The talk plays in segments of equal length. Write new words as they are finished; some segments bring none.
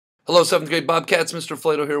Hello, 7th grade Bobcats. Mr.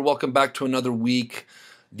 Flato here. Welcome back to another week,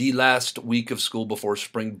 the last week of school before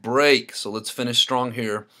spring break. So let's finish strong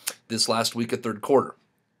here this last week of third quarter.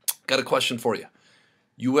 Got a question for you.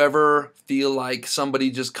 You ever feel like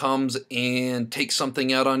somebody just comes and takes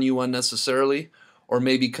something out on you unnecessarily? Or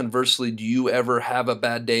maybe conversely, do you ever have a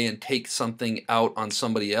bad day and take something out on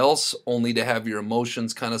somebody else only to have your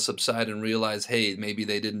emotions kind of subside and realize, hey, maybe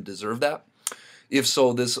they didn't deserve that? If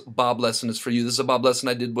so, this Bob lesson is for you. This is a Bob lesson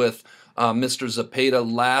I did with Mr. Zepeda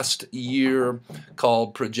last year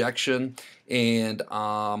called projection, and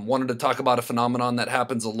wanted to talk about a phenomenon that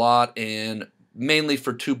happens a lot, and mainly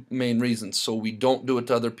for two main reasons. So we don't do it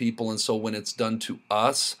to other people, and so when it's done to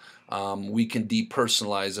us, we can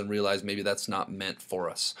depersonalize and realize maybe that's not meant for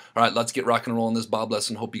us. All right, let's get rock and roll on this Bob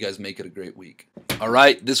lesson. Hope you guys make it a great week. All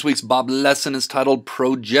right, this week's Bob lesson is titled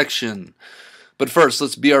Projection. But first,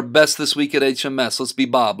 let's be our best this week at HMS. Let's be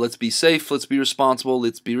Bob. Let's be safe. Let's be responsible.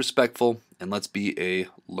 Let's be respectful. And let's be a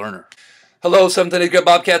learner. Hello, 7th and 8th grade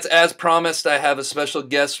Bobcats. As promised, I have a special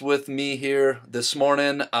guest with me here this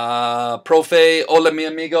morning. Profe, hola mi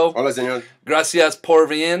amigo. Hola, señor. Gracias por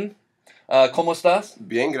venir. ¿Cómo estás?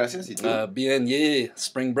 Bien, gracias. ¿Y tú? Bien, yeah.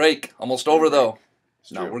 Spring break. Almost over, though.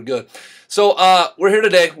 No, True. we're good. So we're here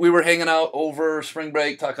today. We were hanging out over spring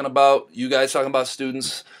break talking about, you guys talking about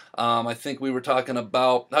students. I think we were talking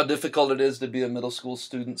about how difficult it is to be a middle school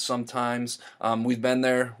student sometimes. We've been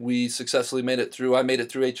there. We successfully made it through. I made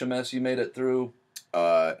it through HMS. You made it through?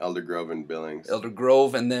 Elder Grove and Billings. Elder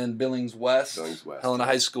Grove and then Billings West. Billings West. Helena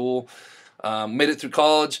High School. Made it through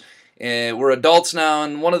college. And we're adults now.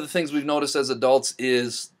 And one of the things we've noticed as adults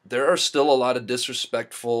is there are still a lot of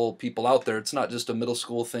disrespectful people out there. It's not just a middle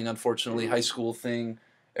school thing, unfortunately. High school thing.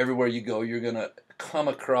 Everywhere you go, you're going to come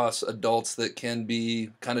across adults that can be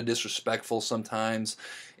kind of disrespectful sometimes.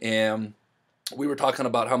 And we were talking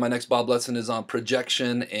about how my next Bob lesson is on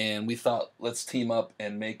projection, and we thought let's team up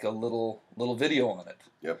and make a little video on it.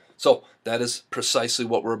 Yep. So that is precisely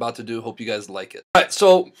what we're about to do. Hope you guys like it. All right,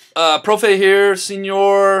 so Profe here,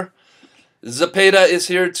 Senor Zepeda is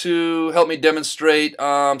here to help me demonstrate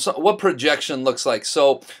what projection looks like.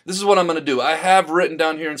 So this is what I'm going to do. I have written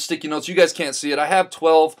down here in sticky notes. You guys can't see it. I have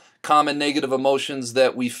 12 common negative emotions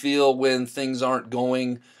that we feel when things aren't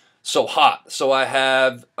going so hot. So I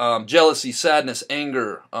have jealousy, sadness,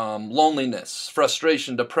 anger, loneliness,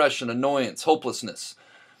 frustration, depression, annoyance, hopelessness,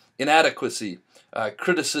 inadequacy,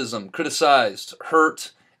 criticism, criticized,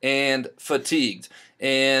 hurt, and fatigued.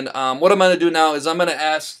 And what I'm going to do now is I'm going to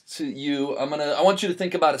ask you, I want you to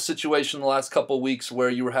think about a situation the last couple of weeks where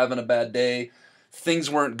you were having a bad day,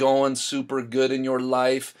 things weren't going super good in your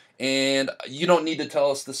life, and you don't need to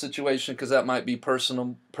tell us the situation because that might be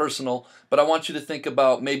personal, but I want you to think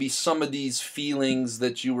about maybe some of these feelings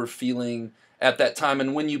that you were feeling at that time.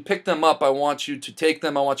 And when you pick them up, I want you to take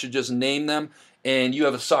them, I want you to just name them, and you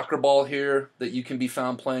have a soccer ball here that you can be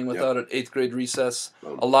found playing without at 8th grade recess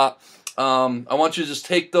a lot. I want you to just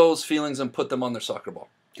take those feelings and put them on their soccer ball.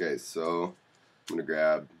 Okay, so I'm going to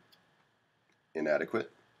grab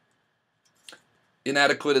inadequate.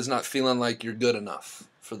 Inadequate is not feeling like you're good enough.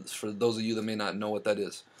 For those of you that may not know what that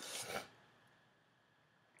is.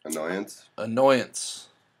 Annoyance. Annoyance.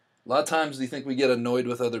 A lot of times do you think we get annoyed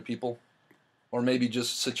with other people? Or maybe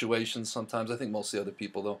just situations sometimes. I think mostly other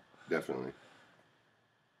people, though. Definitely.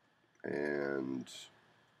 And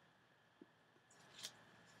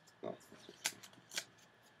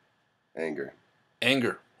anger.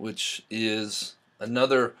 Anger, which is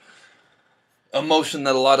another emotion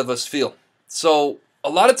that a lot of us feel. So a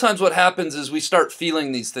lot of times what happens is we start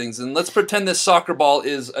feeling these things, and let's pretend this soccer ball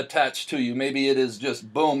is attached to you. Maybe it is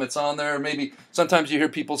just, boom, it's on there. Maybe sometimes you hear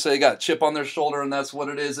people say they got a chip on their shoulder, and that's what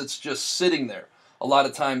it is. It's just sitting there a lot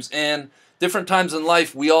of times. And different times in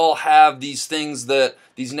life, we all have these things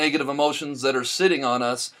these negative emotions that are sitting on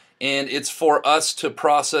us, and it's for us to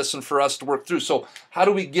process and for us to work through. So how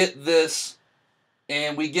do we get this,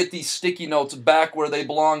 and we get these sticky notes back where they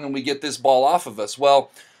belong, and we get this ball off of us? Well,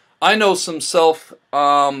 I know some self-coping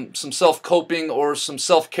or some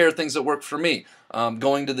self-care things that work for me.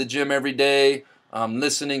 Going to the gym every day,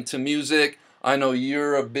 listening to music. I know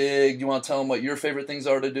you're you want to tell them what your favorite things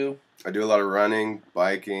are to do? I do a lot of running,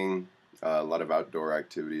 biking, a lot of outdoor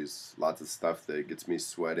activities, lots of stuff that gets me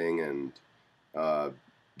sweating and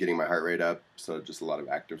getting my heart rate up, so just a lot of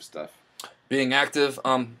active stuff. Being active,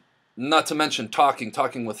 not to mention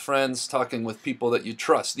talking with friends, talking with people that you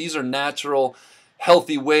trust. These are natural,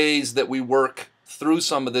 healthy ways that we work through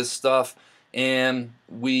some of this stuff, and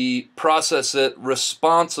we process it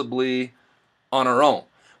responsibly on our own.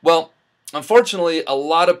 Well, unfortunately, a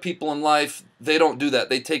lot of people in life, they don't do that.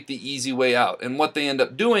 They take the easy way out, and what they end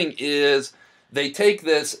up doing is they take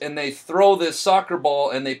this and they throw this soccer ball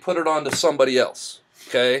and they put it onto somebody else,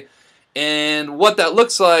 okay? And what that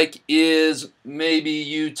looks like is maybe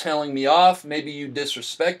you telling me off, maybe you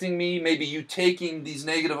disrespecting me, maybe you taking these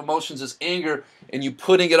negative emotions as anger and you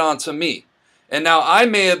putting it onto me. And now I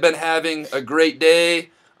may have been having a great day,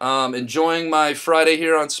 enjoying my Friday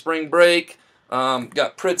here on spring break.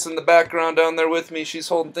 Got Pritz in the background down there with me. She's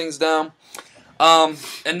holding things down.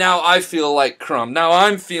 And now I feel like crumb. Now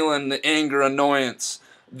I'm feeling the anger, annoyance,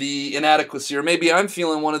 the inadequacy, or maybe I'm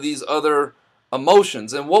feeling one of these other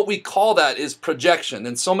emotions. And what we call that is projection.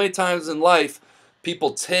 And so many times in life,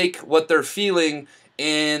 people take what they're feeling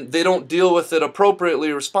and they don't deal with it appropriately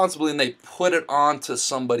or responsibly, and they put it onto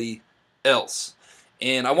somebody else.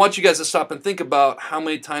 And I want you guys to stop and think about how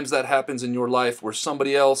many times that happens in your life where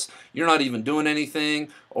somebody else, you're not even doing anything,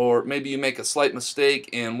 or maybe you make a slight mistake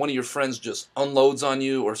and one of your friends just unloads on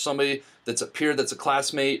you, or somebody that's a peer, that's a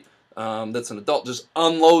classmate, that's an adult, just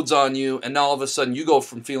unloads on you, and now all of a sudden you go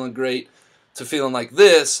from feeling great to feeling like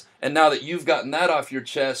this, and now that you've gotten that off your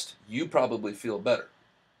chest, you probably feel better,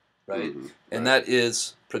 right? Mm-hmm. And that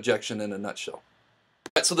is projection in a nutshell.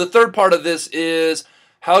 Right, so the third part of this is,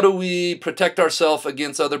 how do we protect ourselves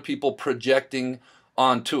against other people projecting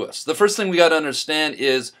onto us? The first thing we got to understand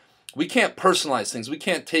is we can't personalize things. We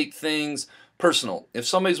can't take things personal. If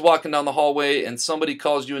somebody's walking down the hallway and somebody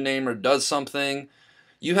calls you a name or does something,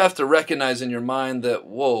 you have to recognize in your mind that,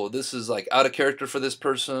 whoa, this is like out of character for this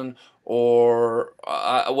person, or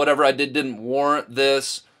whatever I did didn't warrant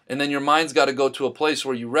this. And then your mind's got to go to a place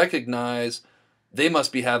where you recognize they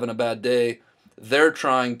must be having a bad day. They're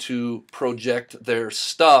trying to project their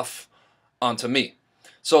stuff onto me.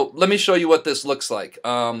 So let me show you what this looks like.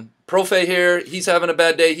 Profe here, he's having a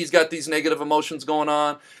bad day. He's got these negative emotions going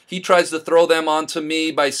on. He tries to throw them onto me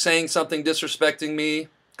by saying something disrespecting me.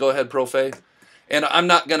 Go ahead, Profe. And I'm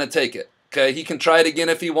not going to take it. Okay, he can try it again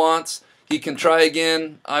if he wants. He can try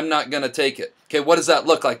again. I'm not going to take it. Okay, what does that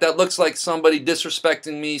look like? That looks like somebody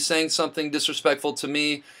disrespecting me, saying something disrespectful to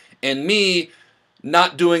me, and me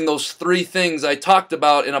not doing those three things I talked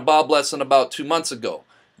about in a Bob lesson about 2 months ago.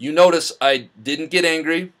 You notice I didn't get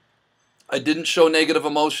angry, I didn't show negative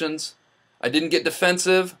emotions, I didn't get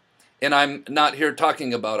defensive, and I'm not here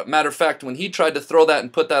talking about it. Matter of fact, when he tried to throw that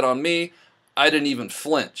and put that on me, I didn't even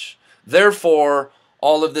flinch. Therefore,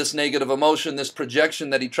 all of this negative emotion, this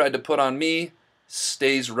projection that he tried to put on me,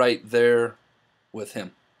 stays right there with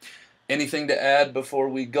him. Anything to add before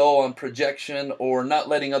we go on projection or not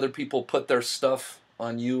letting other people put their stuff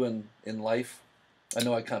on you in life? I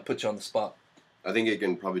know I kind of put you on the spot. I think it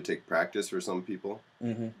can probably take practice for some people,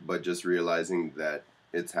 but just realizing that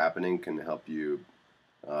it's happening can help you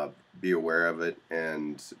be aware of it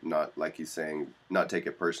and not, like he's saying, not take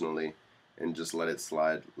it personally and just let it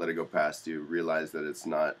slide, let it go past you. Realize that it's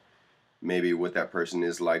not maybe what that person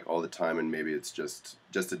is like all the time, and maybe it's just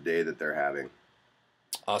a day that they're having.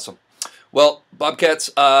 Awesome. Well, Bobcats,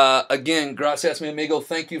 again, gracias, mi amigo.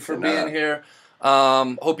 Thank you for being here.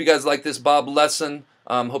 Hope you guys like this Bob lesson.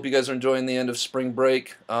 Hope you guys are enjoying the end of spring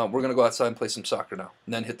break. We're going to go outside and play some soccer now,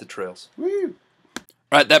 and then hit the trails. Woo!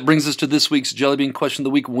 All right, that brings us to this week's Jellybean Question of the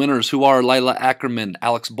Week winners, who are Lila Ackerman,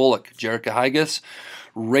 Alex Bullock, Jerica Higas,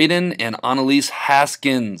 Raiden, and Annalise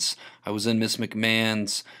Haskins. I was in Miss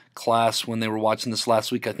McMahon's class when they were watching this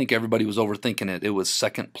last week. I think everybody was overthinking it. It was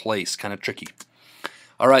second place, kind of tricky.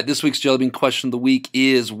 All right, this week's Jellybean Question of the Week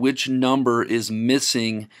is, which number is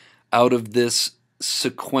missing out of this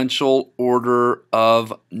sequential order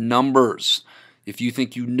of numbers? If you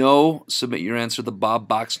think you know, submit your answer to the Bob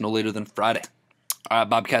box no later than Friday. All right,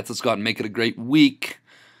 Bobcats, let's go out and make it a great week.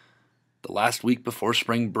 The last week before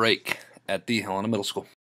spring break at the Helena Middle School.